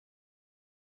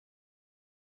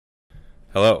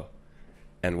Hello,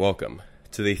 and welcome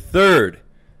to the third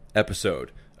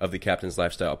episode of the Captain's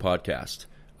Lifestyle Podcast.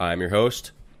 I'm your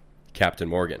host, Captain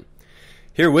Morgan.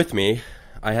 Here with me,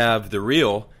 I have the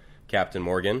real Captain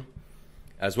Morgan,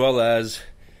 as well as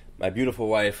my beautiful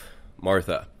wife,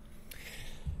 Martha.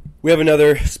 We have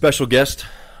another special guest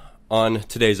on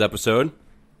today's episode.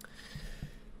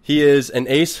 He is an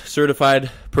ACE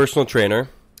certified personal trainer.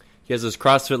 He has his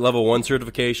CrossFit Level 1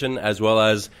 certification as well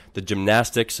as the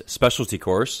Gymnastics specialty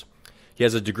course. He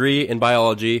has a degree in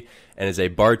biology and is a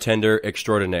bartender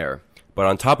extraordinaire. But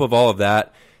on top of all of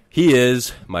that, he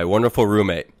is my wonderful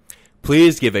roommate.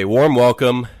 Please give a warm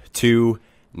welcome to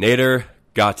Nader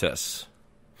Ghattas.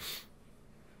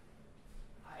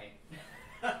 Hi.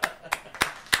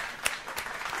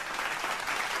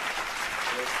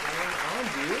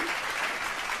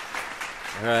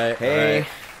 All right. Hey. All right.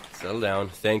 Settle down.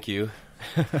 Thank you.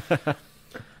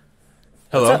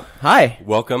 Hello. Hi.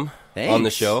 Welcome Thanks. on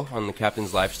the show, on the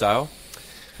Captain's Lifestyle.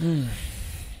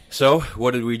 So,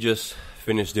 what did we just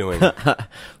finish doing?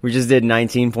 We just did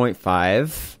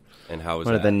 19.5. And how was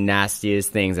One that? of the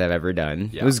nastiest things I've ever done.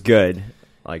 Yeah. It was good.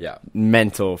 Yeah.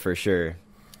 Mental for sure.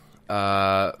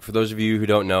 For those of you who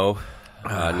don't know,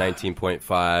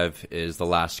 19.5 is the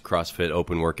last CrossFit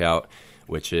open workout,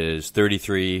 which is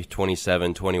 33,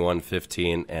 27, 21,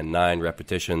 15, and 9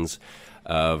 repetitions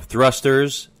of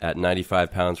thrusters at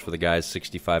 95 pounds for the guys,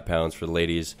 65 pounds for the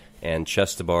ladies, and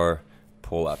chest to bar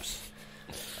pull-ups.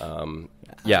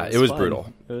 It was fun.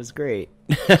 brutal. It was great.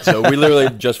 So we literally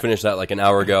just finished that like an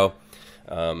hour ago.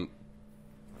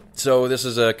 So this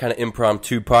is a kind of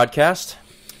impromptu podcast,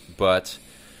 but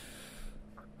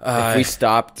If we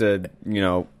stopped to,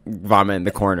 vomit in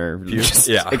the corner, just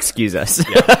excuse us.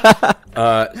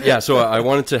 So I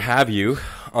wanted to have you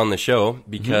on the show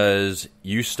because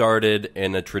you started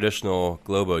in a traditional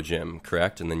Globo gym,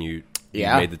 correct? And then you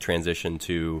made the transition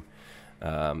to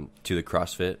the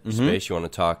CrossFit space. You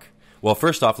want to talk? Well,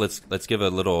 first off, let's give a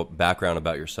little background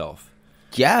about yourself.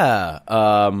 Yeah.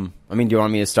 Do you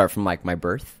want me to start from like my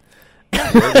birth?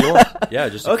 Wherever you want. Yeah,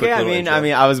 just a Okay. quick little intro.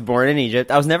 I was born in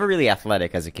Egypt. I was never really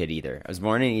athletic as a kid either. I was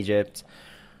born in Egypt.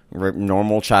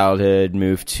 Normal childhood.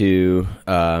 Moved to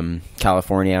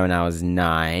California when I was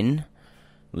 9.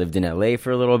 Lived in LA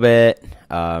for a little bit.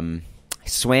 I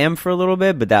swam for a little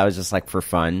bit, but that was just like for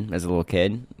fun as a little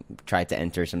kid. Tried to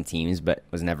enter some teams, but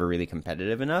was never really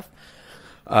competitive enough.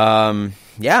 And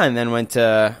then went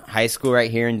to high school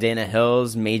right here in Dana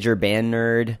Hills. Major band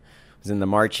nerd. Was in the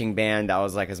marching band. That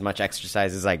was like as much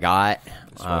exercise as I got.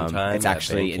 It's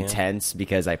actually intense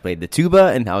because I played the tuba,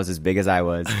 and that was as big as I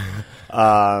was.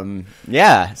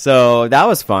 So that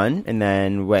was fun. And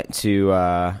then went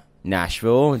to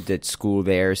Nashville, did school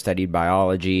there, studied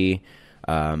biology.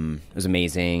 It was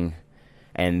amazing.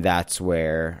 And that's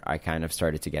where I kind of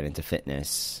started to get into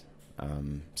fitness.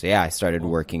 I started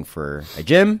working for a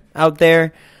gym out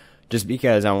there just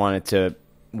because I wanted to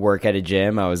work at a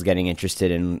gym. I was getting interested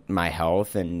in my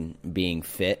health and being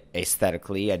fit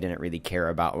aesthetically. I didn't really care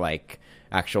about like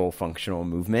actual functional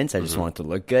movements. I just wanted to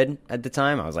look good at the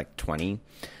time. I was like 20.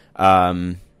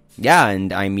 And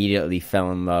I immediately fell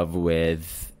in love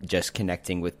with just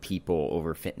connecting with people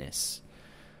over fitness.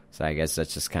 So I guess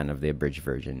that's just kind of the abridged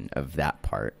version of that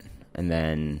part. And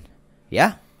then,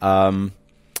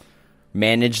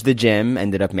 managed the gym,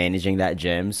 ended up managing that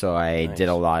gym. So I did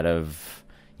a lot of,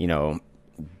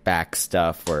 back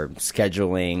stuff for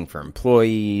scheduling for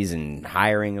employees and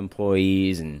hiring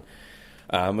employees, and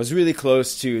was really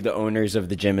close to the owners of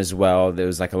the gym as well. There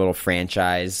was like a little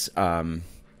franchise, and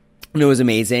it was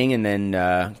amazing. And then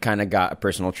kind of got a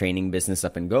personal training business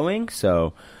up and going.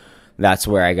 So that's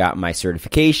where I got my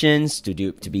certifications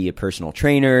to be a personal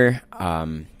trainer.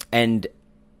 And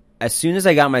as soon as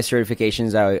I got my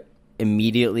certifications, I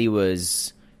immediately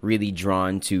was really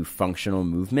drawn to functional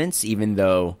movements, even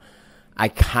though I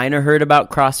kind of heard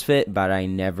about CrossFit, but I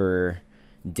never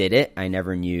did it. I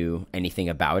never knew anything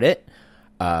about it.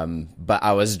 But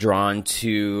I was drawn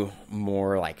to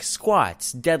more like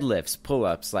squats, deadlifts,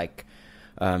 pull-ups, like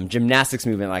gymnastics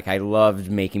movement. Like I loved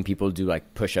making people do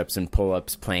like push-ups and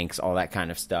pull-ups, planks, all that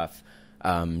kind of stuff.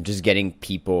 Just getting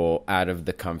people out of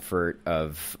the comfort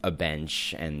of a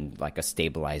bench and like a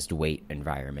stabilized weight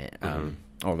environment.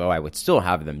 Although I would still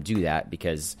have them do that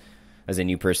because as a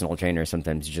new personal trainer,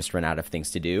 sometimes you just run out of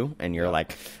things to do, and you're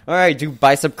like, all right, do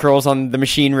bicep curls on the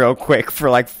machine real quick for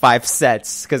like 5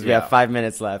 sets because we have 5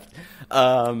 minutes left.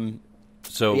 So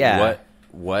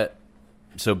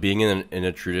being in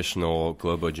a traditional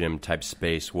Globo gym type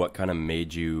space, what kind of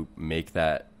made you make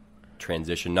that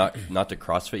transition, not to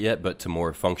CrossFit yet, but to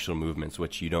more functional movements,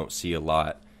 which you don't see a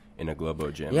lot in a Globo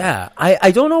gym? Yeah,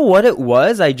 I don't know what it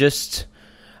was. I just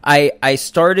I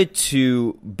started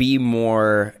to be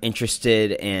more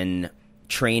interested in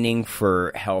training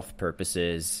for health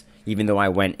purposes, even though I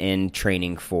went in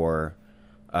training for,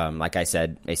 like I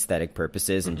said, aesthetic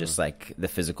purposes and just like the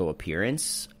physical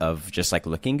appearance of just like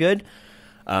looking good.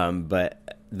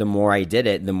 But the more I did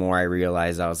it, the more I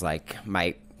realized I was like,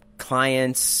 my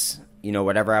clients, you know,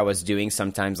 whatever I was doing,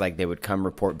 sometimes like they would come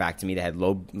report back to me they had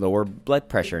lower blood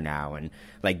pressure now and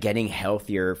like getting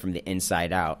healthier from the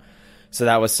inside out. So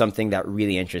that was something that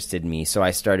really interested me. So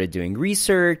I started doing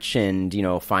research and, you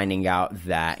know, finding out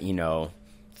that, you know,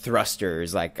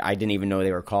 thrusters, like I didn't even know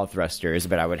they were called thrusters,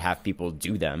 but I would have people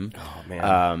do them. Oh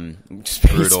man.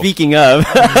 Speaking of,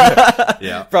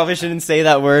 yeah, probably shouldn't say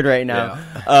that word right now.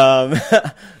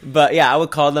 Yeah. But yeah, I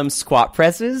would call them squat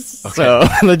presses. Okay. So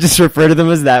let's just refer to them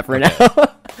as that for now.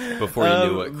 Before you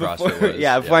knew what CrossFit was.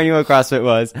 Yeah, before I knew what CrossFit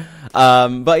was.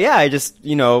 But yeah, I just,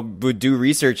 you know, would do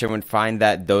research and would find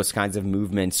that those kinds of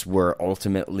movements were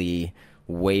ultimately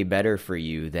way better for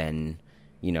you than,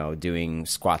 you know, doing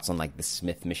squats on like the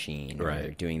Smith machine or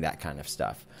doing that kind of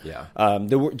stuff. Yeah.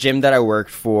 The gym that I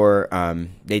worked for,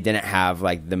 they didn't have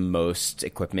like the most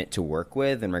equipment to work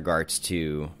with in regards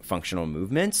to functional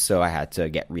movements. So I had to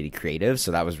get really creative.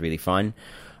 So that was really fun.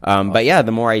 But yeah,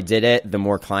 the more I did it, the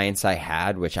more clients I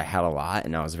had, which I had a lot,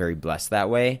 and I was very blessed that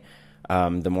way.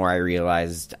 The more I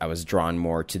realized I was drawn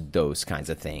more to those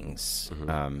kinds of things.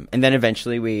 And then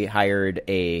eventually we hired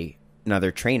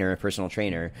another trainer, a personal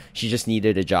trainer. She just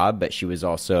needed a job, but she was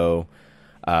also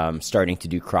starting to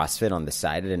do CrossFit on the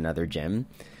side at another gym.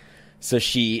 So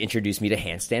she introduced me to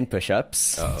handstand push-ups.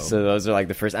 So those are like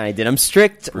the first, and I did them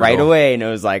strict right away, and it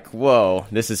was like, whoa,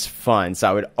 this is fun. So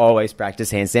I would always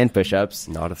practice handstand push-ups.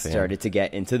 Not a fan. Started to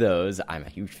get into those. I'm a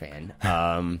huge fan.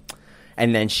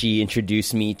 And then she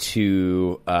introduced me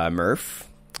to Murph.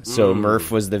 So Murph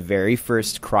was the very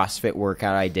first CrossFit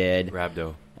workout I did.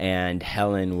 Rhabdo. And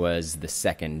Helen was the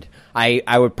second.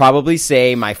 I would probably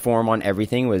say my form on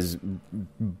everything was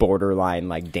borderline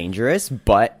like dangerous,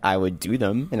 but I would do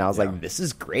them, and I was like, this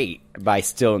is great. But I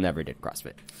still never did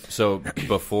CrossFit. So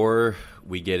before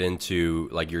we get into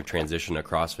like your transition to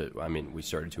CrossFit, I mean, we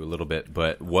started to a little bit,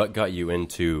 but what got you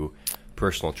into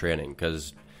personal training?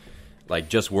 Because like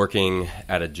just working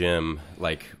at a gym,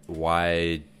 like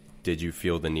why did you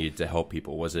feel the need to help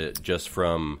people? Was it just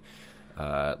from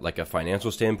like a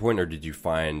financial standpoint, or did you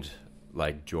find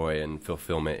like joy and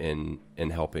fulfillment in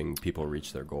helping people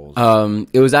reach their goals?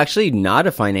 It was actually not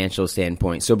a financial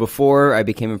standpoint. So before I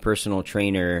became a personal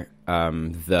trainer,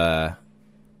 the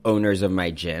owners of my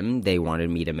gym, they wanted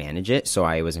me to manage it. So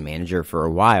I was a manager for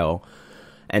a while.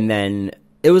 And then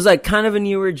it was like kind of a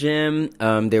newer gym.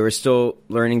 They were still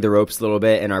learning the ropes a little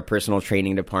bit, and our personal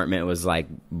training department was like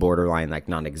borderline like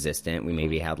non-existent. We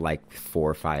maybe had like 4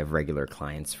 or 5 regular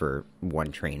clients for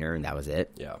one trainer, and that was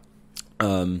it. Yeah.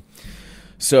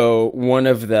 So one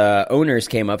of the owners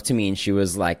came up to me and she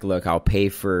was like, look, I'll pay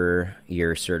for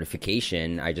your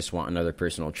certification. I just want another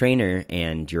personal trainer,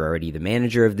 and you're already the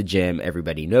manager of the gym.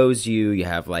 Everybody knows you. You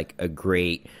have like a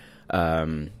great,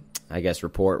 I guess,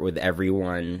 rapport with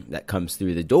everyone that comes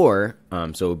through the door.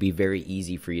 So it would be very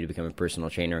easy for you to become a personal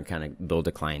trainer and kind of build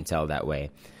a clientele that way.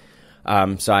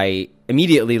 So I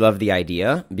immediately loved the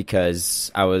idea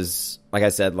because I was, like I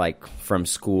said, like from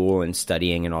school and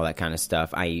studying and all that kind of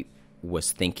stuff, I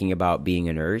was thinking about being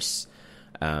a nurse.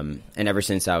 And ever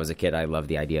since I was a kid, I loved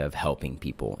the idea of helping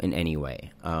people in any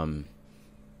way.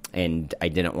 And I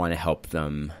didn't want to help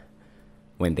them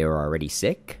when they were already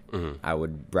sick. I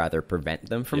would rather prevent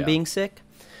them from being sick.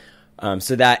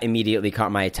 So that immediately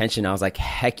caught my attention. I was like,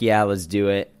 heck yeah, let's do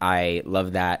it. I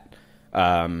love that.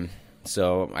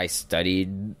 So I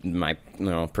studied my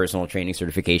personal training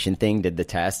certification thing, did the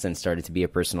test, and started to be a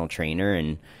personal trainer.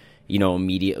 And,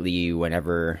 immediately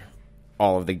whenever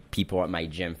all of the people at my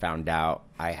gym found out,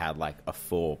 I had like a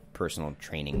full personal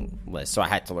training list. So I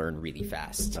had to learn really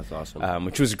fast. That's awesome.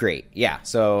 Which was great. Yeah.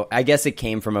 So I guess it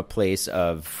came from a place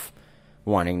of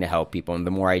wanting to help people. And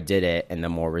the more I did it and the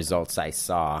more results I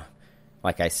saw,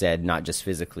 like I said, not just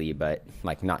physically, but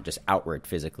like not just outward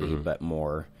physically, but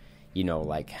more,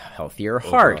 like healthier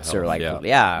hearts or like,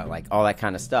 like all that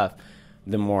kind of stuff.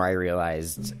 The more I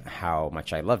realized how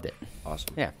much I loved it.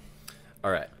 Awesome. Yeah. All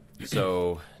right.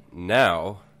 So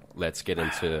now let's get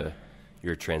into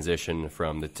your transition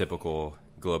from the typical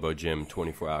Globo Gym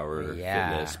 24-hour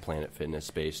fitness, Planet Fitness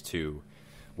space to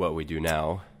what we do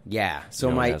now. Yeah.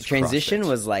 So my transition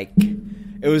was like,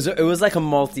 it was like a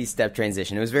multi-step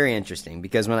transition. It was very interesting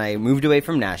because when I moved away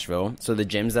from Nashville, so the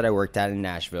gyms that I worked at in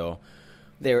Nashville,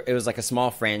 it was like a small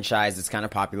franchise. It's kind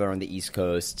of popular on the East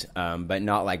Coast, but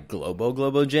not like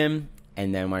Globo Gym.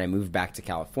 And then when I moved back to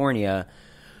California,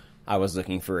 I was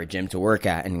looking for a gym to work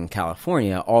at, and in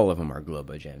California, all of them are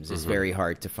Globo gyms. It's very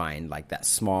hard to find like that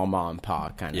small mom and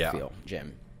pop kind of feel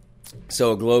gym.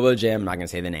 So a Globo gym, I'm not going to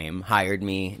say the name, hired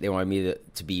me. They wanted me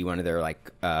to be one of their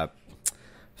like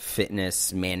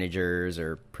fitness managers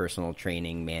or personal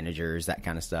training managers, that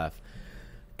kind of stuff.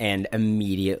 And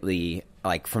immediately,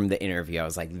 like from the interview, I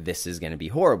was like, this is going to be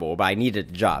horrible, but I needed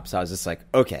a job. So I was just like,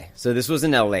 okay. So this was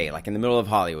in LA, like in the middle of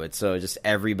Hollywood. So just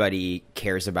everybody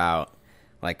cares about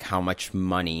like how much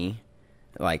money,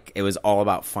 like it was all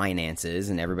about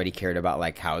finances, and everybody cared about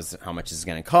like how much it's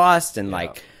going to cost and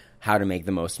like how to make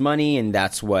the most money. And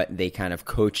that's what they kind of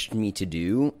coached me to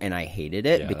do. And I hated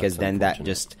it because then that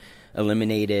just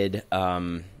eliminated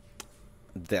the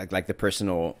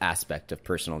personal aspect of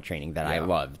personal training that I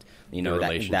loved. You know,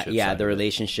 the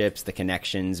relationships, the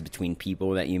connections between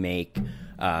people that you make.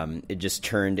 It just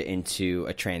turned into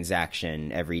a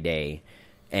transaction every day,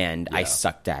 and I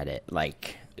sucked at it.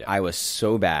 Like I was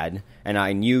so bad, and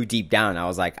I knew deep down, I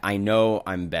was like, I know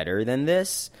I'm better than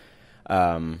this.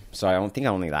 So I don't think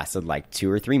I only lasted like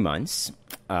 2 or 3 months.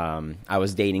 I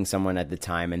was dating someone at the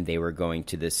time, and they were going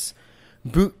to this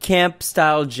boot camp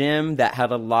style gym that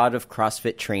had a lot of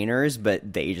CrossFit trainers,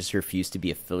 but they just refused to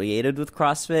be affiliated with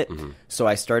CrossFit. So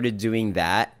I started doing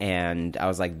that, and I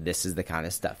was like, this is the kind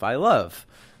of stuff I love.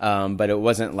 But it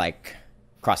wasn't like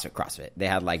CrossFit. They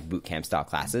had like boot camp style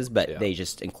classes, but they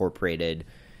just incorporated,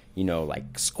 you know,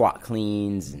 like squat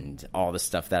cleans and all the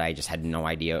stuff that I just had no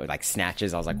idea, like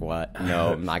snatches. I was like, what?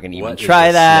 No, I'm not going to even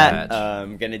try that.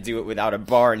 I'm going to do it without a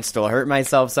bar and still hurt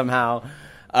myself somehow.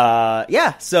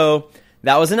 So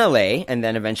that was in LA, and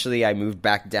then eventually I moved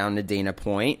back down to Dana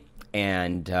Point,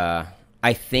 and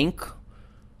I think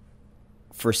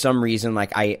for some reason,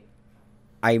 like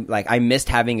I missed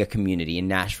having a community in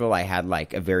Nashville. I had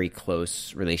like a very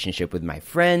close relationship with my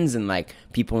friends and like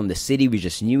people in the city. We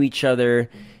just knew each other.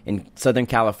 In Southern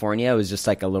California, it was just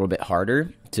like a little bit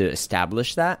harder to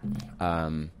establish that.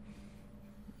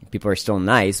 People are still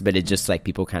nice, but it just like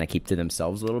people kind of keep to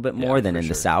themselves a little bit more than in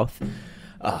the South.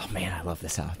 Oh man, I love the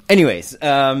South. Anyways,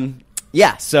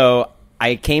 so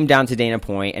I came down to Dana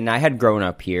Point, and I had grown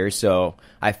up here, so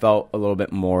I felt a little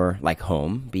bit more like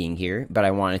home being here, but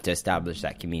I wanted to establish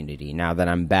that community. Now that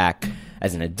I'm back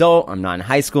as an adult, I'm not in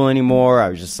high school anymore, I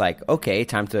was just like, okay,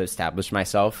 time to establish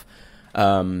myself.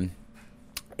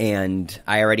 And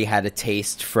I already had a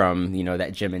taste from, you know,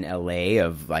 that gym in LA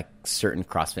of like certain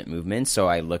CrossFit movements. So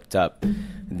I looked up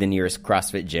the nearest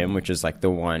CrossFit gym, which is like the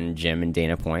one gym in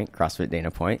Dana Point, CrossFit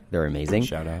Dana Point. They're amazing.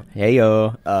 Shout out. Hey,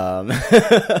 yo.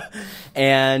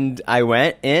 And I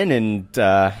went in, and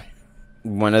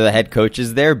one of the head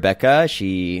coaches there, Becca,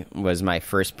 she was my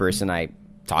first person I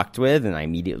talked with, and I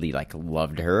immediately like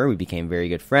loved her. We became very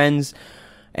good friends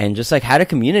and just like had a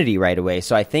community right away.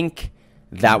 So I think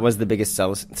that was the biggest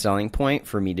selling point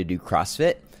for me to do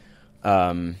CrossFit.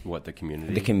 The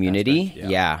community? The community,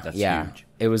 That's huge.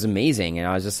 It was amazing, and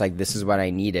I was just like, this is what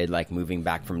I needed, like moving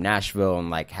back from Nashville and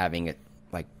like having it,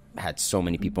 like had so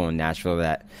many people in Nashville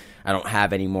that I don't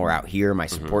have anymore out here, my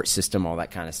support system, all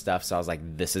that kind of stuff. So I was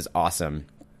like, this is awesome.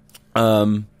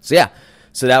 So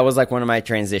that was like one of my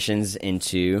transitions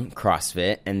into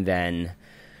CrossFit, and then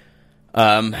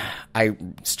I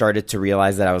started to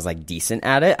realize that I was like decent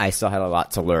at it. I still had a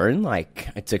lot to learn. Like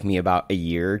it took me about a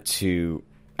year to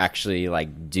actually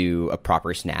like do a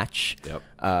proper snatch,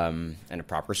 and a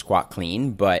proper squat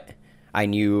clean, but I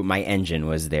knew my engine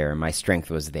was there, my strength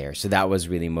was there. So that was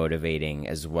really motivating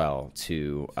as well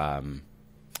to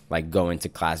like go into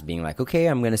class being like, okay,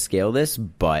 I'm going to scale this,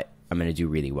 but I'm going to do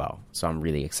really well. So I'm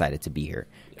really excited to be here,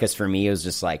 because for me, it was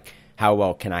just like, how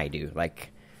well can I do?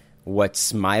 Like,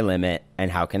 what's my limit,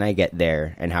 and how can I get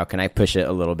there, and how can I push it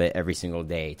a little bit every single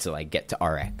day to like get to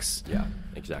RX? Yeah,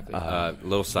 exactly.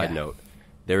 Little side note,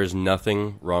 there is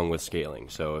nothing wrong with scaling.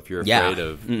 So if you're afraid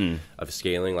of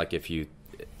scaling, like if you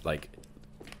like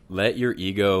let your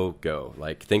ego go,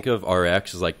 like think of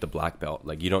RX as like the black belt.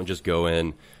 Like you don't just go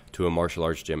in to a martial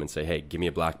arts gym and say, hey, give me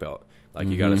a black belt. Like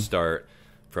you got to start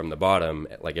from the bottom.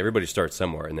 Like everybody starts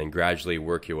somewhere and then gradually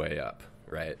work your way up.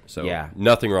 Right. So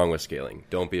nothing wrong with scaling.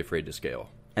 Don't be afraid to scale.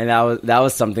 And that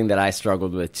was something that I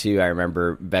struggled with too. I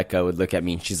remember Becca would look at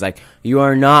me and she's like, you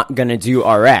are not going to do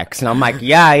RX. And I'm like,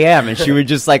 yeah, I am. And she would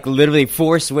just like literally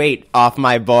force weight off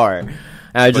my bar. And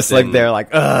I was just like there like,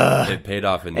 ugh. It paid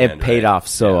off in the end. It paid off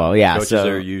so well. Yeah. Coaches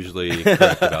are usually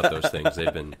correct about those things.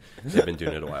 They've been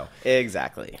doing it a while.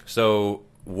 Exactly. So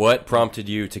what prompted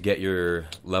you to get your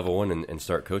level 1 and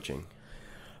start coaching?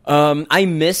 I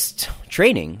missed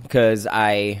training because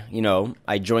I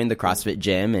joined the CrossFit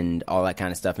gym and all that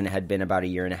kind of stuff, and it had been about a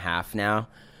year and a half now.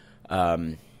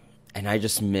 And I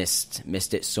just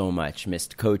missed it so much.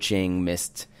 Missed coaching,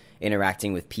 missed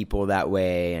interacting with people that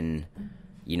way, and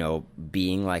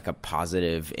being like a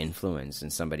positive influence in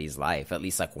somebody's life, at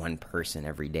least like one person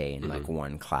every day in like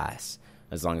one class.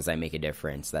 As long as I make a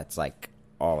difference, that's like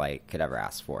all I could ever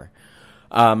ask for.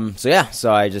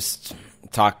 So I just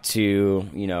talked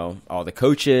to, all the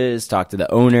coaches, talked to the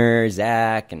owner,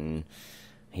 Zach, and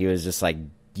he was just like,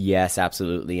 yes,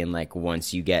 absolutely. And like,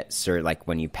 once you get like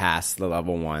when you pass the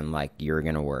level 1, like you're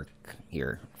going to work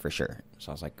here for sure.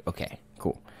 So I was like, okay,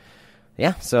 cool.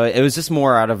 Yeah. So it was just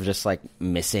more out of just like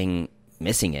missing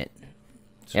it.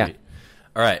 Sweet. Yeah.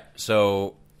 All right.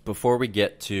 So before we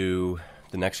get to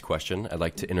the next question, I'd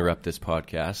like to interrupt this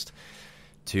podcast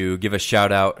to give a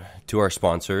shout out to our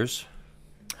sponsors.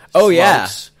 Oh, yeah.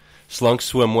 Slunk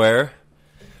Swimwear.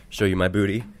 Show you my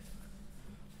booty.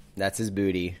 That's his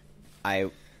booty.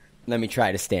 Let me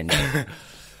try to stand up.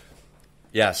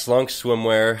 Yeah, Slunk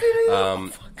Swimwear.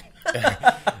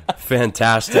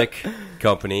 Fantastic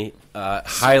company.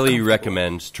 Highly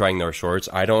recommend trying their shorts.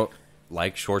 I don't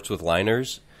like shorts with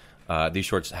liners. These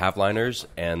shorts have liners,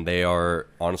 and they are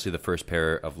honestly the first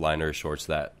pair of liner shorts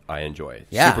that I enjoy.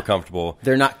 Yeah. Super comfortable.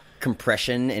 They're not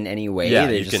compression in any way. Yeah,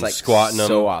 They're you just can like squat in them.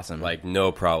 So awesome. Like,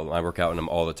 no problem. I work out in them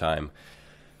all the time.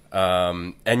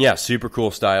 And yeah, super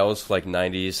cool styles, like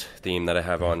 90s theme that I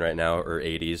have on right now, or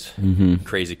 80s.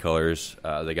 Crazy colors.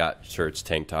 They got shirts,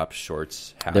 tank tops,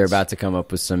 shorts, hats. They're about to come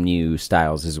up with some new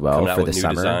styles as well for the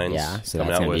summer. Designs. Yeah, so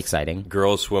that's going to be exciting.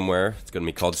 Girls swimwear. It's going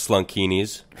to be called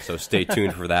Slunkinis, so stay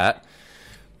tuned for that.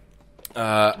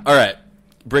 All right,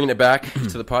 bringing it back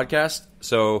to the podcast.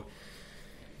 So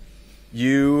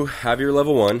you have your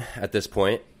level 1 at this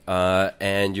point,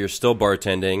 and you're still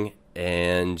bartending,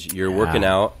 and you're working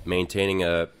out, maintaining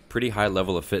a pretty high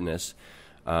level of fitness,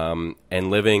 and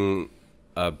living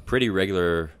a pretty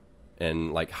regular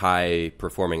and like high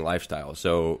performing lifestyle.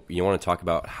 So you want to talk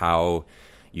about how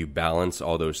you balance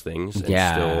all those things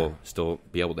and still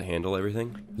be able to handle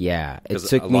everything? Yeah,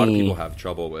 because a lot of people have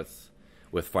trouble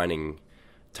with finding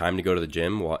time to go to the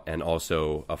gym and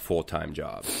also a full-time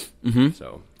job.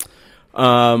 So,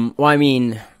 well, I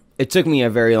mean, it took me a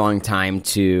very long time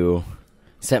to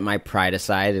set my pride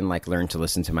aside and like learn to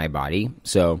listen to my body.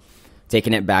 So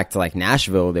taking it back to like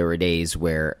Nashville, there were days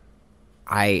where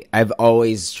I've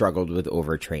always struggled with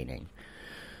overtraining.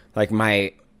 Like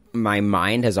my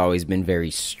mind has always been very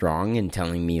strong in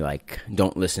telling me like,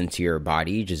 don't listen to your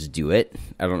body, just do it.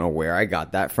 I don't know where I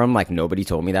got that from. Like, nobody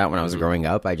told me that when I was growing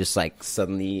up. I just like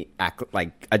suddenly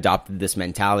adopted this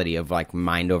mentality of like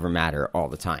mind over matter all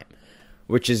the time,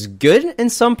 which is good in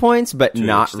some points, but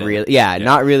not really. Yeah,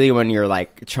 not really when you're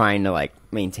like trying to like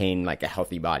maintain like a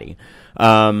healthy body.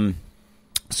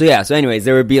 So anyways,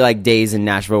 there would be like days in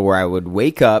Nashville where I would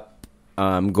wake up,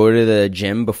 go to the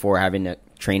gym before having to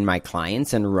train my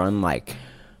clients and run like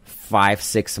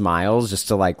 5-6 miles just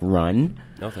to like run.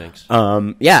 No thanks.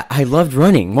 Yeah, I loved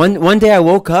running. One day I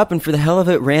woke up and for the hell of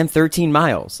it ran 13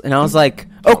 miles. And I was like,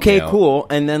 okay, cool.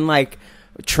 And then like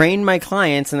trained my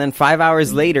clients, and then 5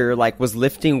 hours later like was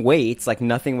lifting weights like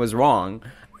nothing was wrong,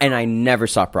 and I never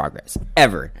saw progress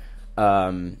ever.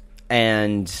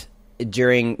 And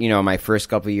during my first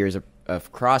couple of years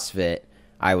of CrossFit,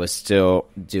 I was still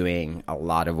doing a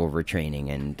lot of overtraining,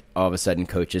 and all of a sudden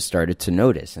coaches started to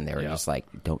notice, and they were just like,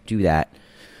 don't do that.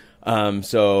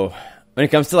 So when it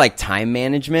comes to like time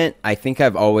management, I think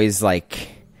I've always like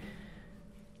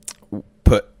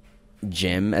put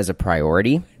gym as a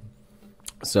priority.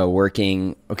 So I'm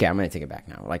going to take it back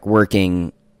now. Like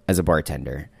working as a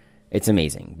bartender, it's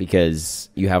amazing because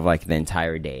you have like the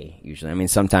entire day usually. I mean,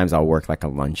 sometimes I'll work like a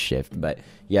lunch shift, but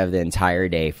you have the entire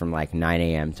day from like 9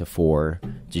 a.m. to 4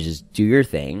 to just do your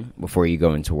thing before you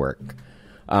go into work.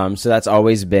 So I've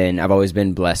always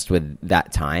been blessed with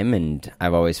that time, and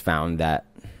I've always found that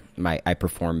I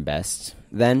perform best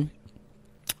then.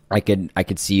 I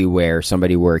could see where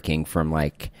somebody working from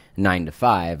like 9 to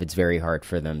 5, it's very hard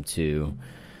for them to,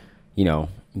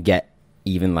 get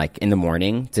even like in the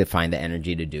morning to find the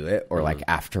energy to do it, or like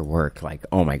after work, like,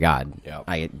 oh my God,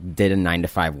 I did a 9 to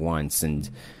 5 once, and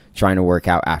trying to work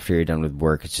out after you're done with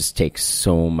work, it just takes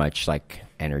so much like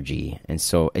energy. And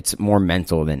so it's more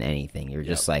mental than anything. You're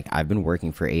just like, I've been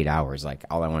working for 8 hours. Like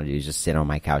all I want to do is just sit on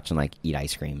my couch and like eat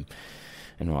ice cream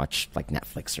and watch like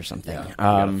Netflix or something. Yeah, you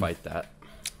gotta fight that.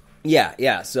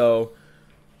 Yeah. So,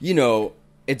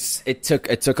 it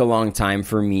took a long time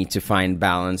for me to find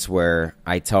balance where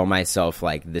I tell myself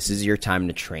like, this is your time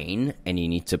to train and you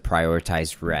need to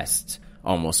prioritize rest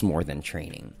almost more than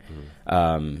training.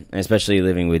 And especially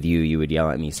living with you, you would yell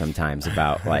at me sometimes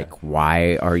about like,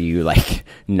 why are you like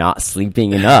not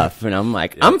sleeping enough? And I'm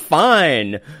like, I'm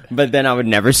fine. But then I would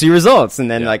never see results. And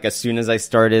then like as soon as I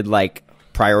started like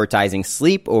prioritizing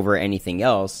sleep over anything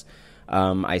else,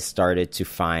 I started to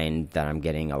find that I'm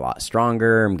getting a lot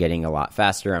stronger. I'm getting a lot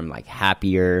faster. I'm like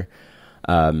happier.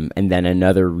 And then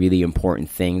another really important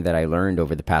thing that I learned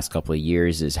over the past couple of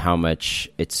years is how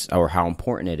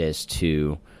important it is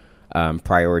to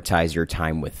prioritize your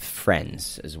time with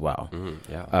friends as well. Good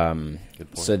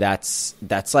point. So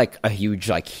that's like a huge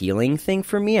like healing thing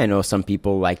for me. I know some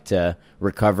people like to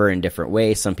recover in different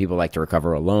ways. Some people like to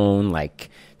recover alone, like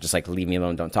just like leave me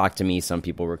alone, don't talk to me. Some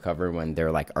people recover when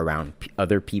they're like around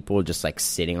other people, just like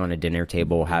sitting on a dinner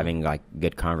table, having like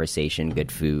good conversation,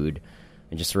 good food,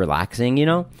 and just relaxing, you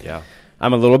know? Yeah.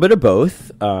 I'm a little bit of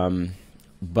both.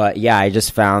 But yeah, I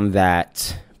just found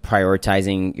that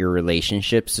prioritizing your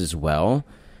relationships as well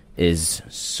is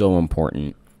so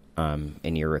important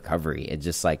in your recovery. It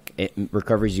just like, it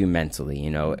recovers you mentally, you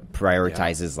know? It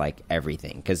prioritizes like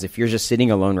everything. Because if you're just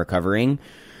sitting alone recovering,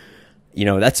 you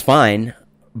know, that's fine.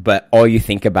 But all you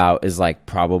think about is like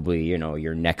probably, you know,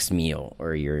 your next meal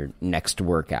or your next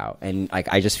workout. And like,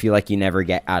 I just feel like you never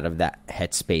get out of that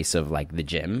headspace of like the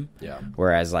gym. Yeah.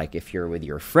 Whereas like if you're with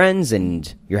your friends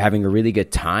and you're having a really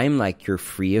good time, like you're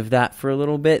free of that for a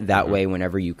little bit. That way,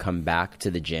 whenever you come back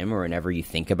to the gym or whenever you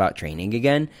think about training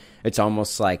again, it's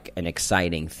almost like an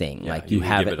exciting thing. Yeah, like you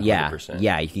have it. 100%.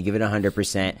 Yeah. You can give it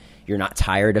 100%. You're not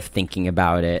tired of thinking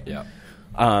about it. Yeah.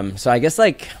 So I guess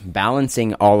like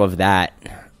balancing all of that,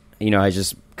 you know, I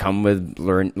just come with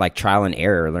trial and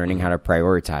error, learning how to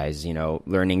prioritize, you know,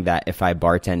 learning that if I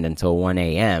bartend until 1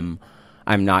 a.m.,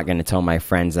 I'm not going to tell my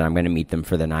friends that I'm going to meet them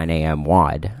for the 9 a.m.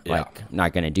 WOD. Yeah. Like,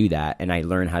 not going to do that. And I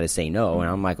learn how to say no. And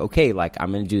I'm like, okay, like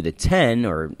I'm going to do the 10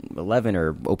 or 11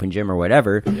 or open gym or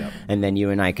whatever. Yeah. And then you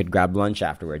and I could grab lunch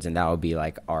afterwards. And that would be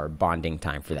like our bonding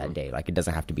time for that day. Like it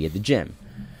doesn't have to be at the gym.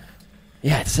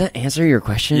 Yeah, does that answer your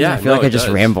question? Yeah, I feel like I just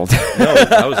rambled. No,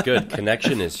 that was good.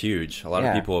 Connection is huge. A lot of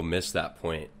Yeah. people miss that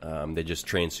point. They just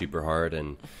train super hard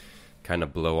and kind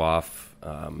of blow off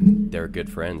their good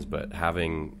friends. But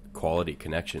having quality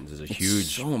connections is a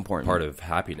huge so important. part of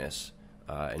happiness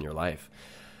in your life.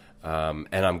 And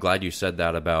I'm glad you said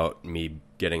that about me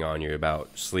getting on you about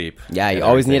sleep. Yeah, you and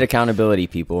always need everything. accountability,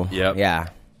 people. Yep. Yeah.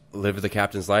 Live the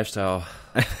captain's lifestyle.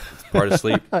 It's part of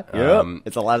sleep.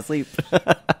 It's a lot of sleep.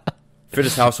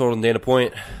 Fittest household in Dana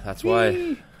Point. That's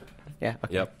why. Yeah.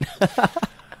 Okay. Yep.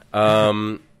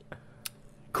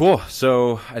 Cool.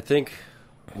 So I think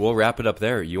we'll wrap it up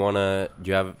there. Do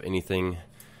you have anything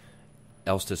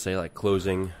else to say, like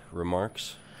closing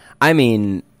remarks? I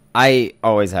mean, I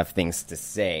always have things to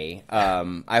say.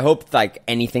 I hope like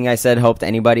anything I said helped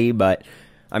anybody, but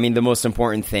I mean, the most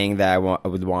important thing that I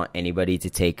would want anybody to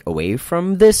take away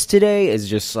from this today is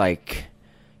just like,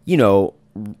 you know,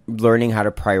 learning how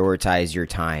to prioritize your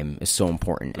time is so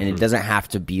important. And it doesn't have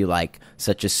to be like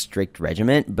such a strict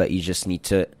regiment, but you just need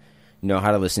to know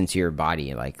how to listen to your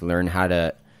body, like learn how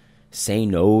to say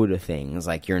no to things.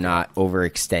 Like you're not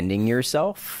overextending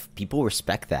yourself. People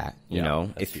respect that, you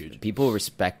know, if huge. people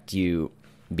respect you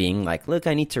being like, look,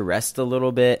 I need to rest a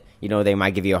little bit, you know, they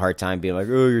might give you a hard time being like,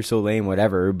 oh, you're so lame,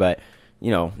 whatever. But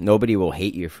you know, nobody will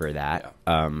hate you for that.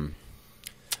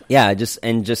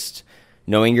 Just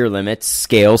knowing your limits,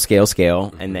 scale,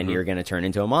 and then you're going to turn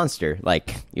into a monster.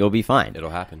 Like, you'll be fine.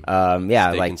 It'll happen.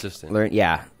 Stay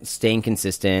consistent. Staying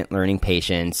consistent, learning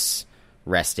patience,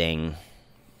 resting,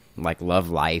 like, love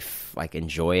life, like,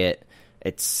 enjoy it.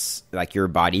 It's, like, your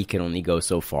body can only go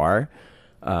so far,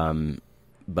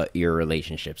 but your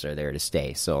relationships are there to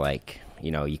stay. So, like,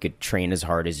 you know, you could train as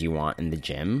hard as you want in the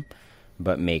gym,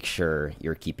 but make sure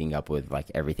you're keeping up with like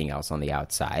everything else on the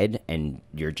outside, and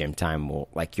your gym time will,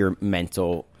 like, your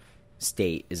mental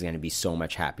state is going to be so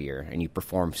much happier and you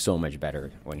perform so much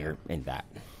better when you're in that.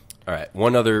 All right.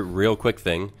 One other real quick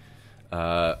thing.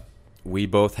 We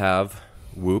both have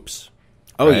Whoops.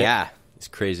 Oh, right? yeah. This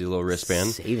crazy little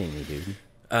wristband. Saving me, dude.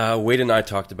 Wade and I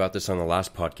talked about this on the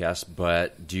last podcast,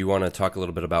 but do you want to talk a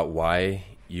little bit about why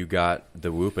you got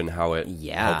the Whoop and how it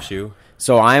helps you?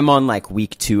 So I'm on like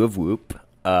week 2 of Whoop.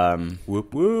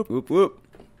 Whoop, whoop. Whoop, whoop.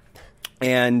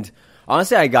 And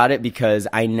honestly, I got it because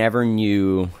I never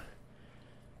knew,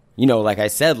 you know, like I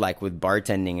said, like with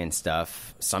bartending and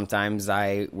stuff, sometimes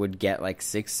I would get like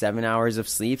 6-7 hours of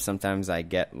sleep. Sometimes I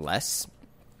get less.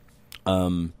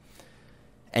 And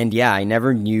yeah, I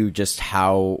never knew just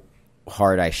how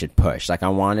hard I should push. Like I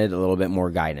wanted a little bit more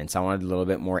guidance. I wanted a little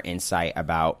bit more insight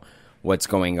about what's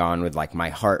going on with like my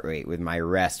heart rate, with my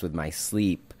rest, with my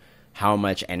sleep, how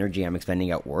much energy I'm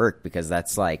expending at work, because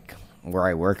that's like where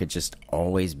I work. It's just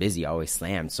always busy, always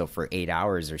slammed. So for 8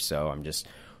 hours or so, I'm just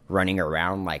running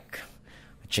around like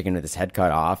a chicken with his head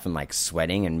cut off and like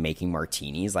sweating and making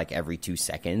martinis like every 2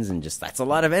 seconds. And just, that's a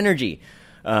lot of energy.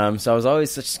 So I was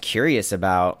always just curious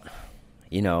about,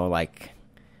 like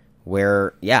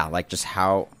like just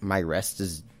how my rest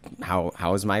is,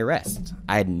 how is my rest?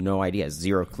 I had no idea,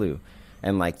 zero clue.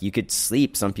 And like, you could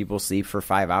sleep. Some people sleep for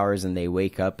 5 hours and they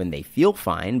wake up and they feel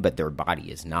fine, but their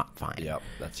body is not fine. Yep,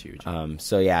 that's huge.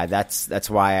 So yeah, that's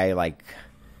why I like,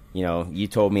 you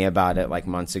told me about it like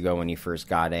months ago when you first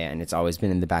got it, and it's always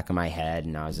been in the back of my head.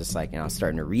 And I was just like, I was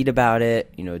starting to read about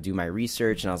it, do my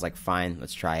research, and I was like, fine,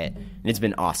 let's try it. And it's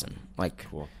been awesome. Like,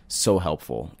 cool. So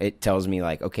helpful. It tells me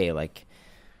like, okay, like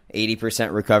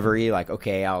 80% recovery. Like,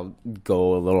 okay, I'll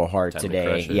go a little hard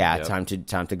today. Yeah, yep.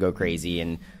 Time to go crazy.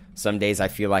 And some days I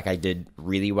feel like I did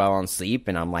really well on sleep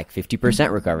and I'm like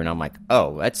 50% recovered. And I'm like,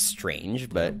 oh, that's strange,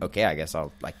 but okay, I guess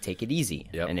I'll like take it easy.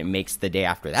 Yep. And it makes the day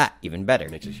after that even better.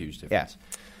 It makes a huge difference. Yeah.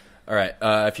 All right.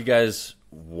 If you guys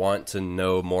want to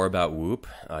know more about Whoop,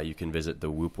 you can visit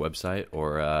the Whoop website,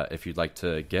 or if you'd like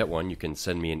to get one, you can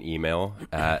send me an email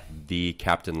at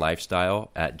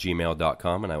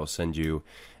thecaptainlifestyle@gmail.com, and I will send you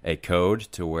a code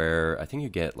to where I think you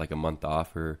get like a month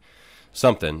off or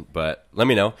something, but let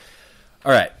me know.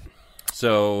 All right.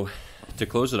 So to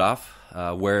close it off,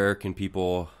 where can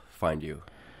people find you?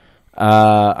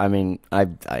 I mean,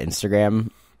 Instagram.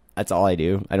 That's all I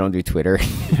do. I don't do Twitter.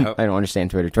 Yep. I don't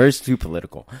understand Twitter. Twitter's too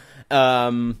political.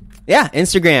 Yeah,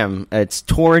 Instagram. It's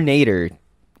Tornader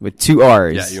with 2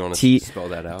 R's. Yeah, you want to spell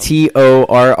that out?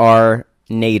 Torr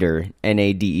Nader,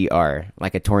 Nader,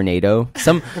 like a tornado.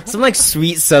 Some like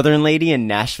sweet Southern lady in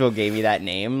Nashville gave me that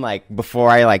name like before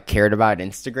I like cared about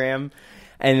Instagram.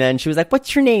 And then she was like,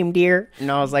 "What's your name, dear?"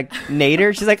 And I was like,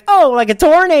 "Nader." She's like, "Oh, like a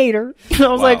tornado." And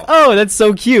I was like, "Oh, that's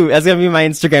so cute. That's gonna be my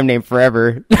Instagram name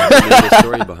forever." There's a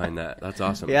story behind that. That's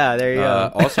awesome. Yeah, there you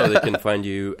go. Also, they can find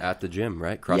you at the gym,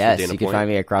 right? CrossFit yes, Dana you can Point. find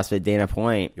me at CrossFit Dana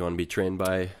Point. You want to be trained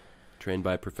by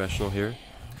a professional here?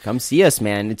 Come see us,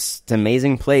 man. It's an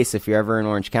amazing place. If you're ever in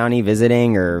Orange County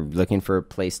visiting or looking for a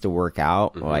place to work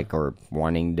out, like, or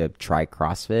wanting to try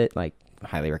CrossFit, like,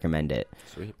 highly recommend it.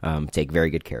 Sweet. Take very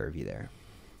good care of you there.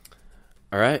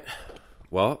 All right.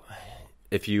 Well,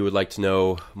 if you would like to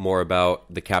know more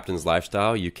about the Captain's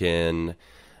Lifestyle, you can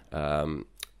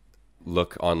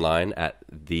look online at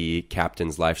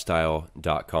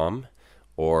thecaptainslifestyle.com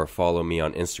or follow me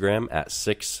on Instagram at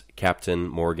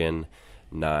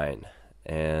 6CaptainMorgan9.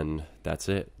 And that's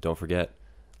it. Don't forget,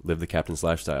 live the Captain's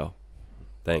Lifestyle.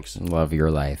 Thanks. Love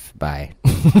your life. Bye.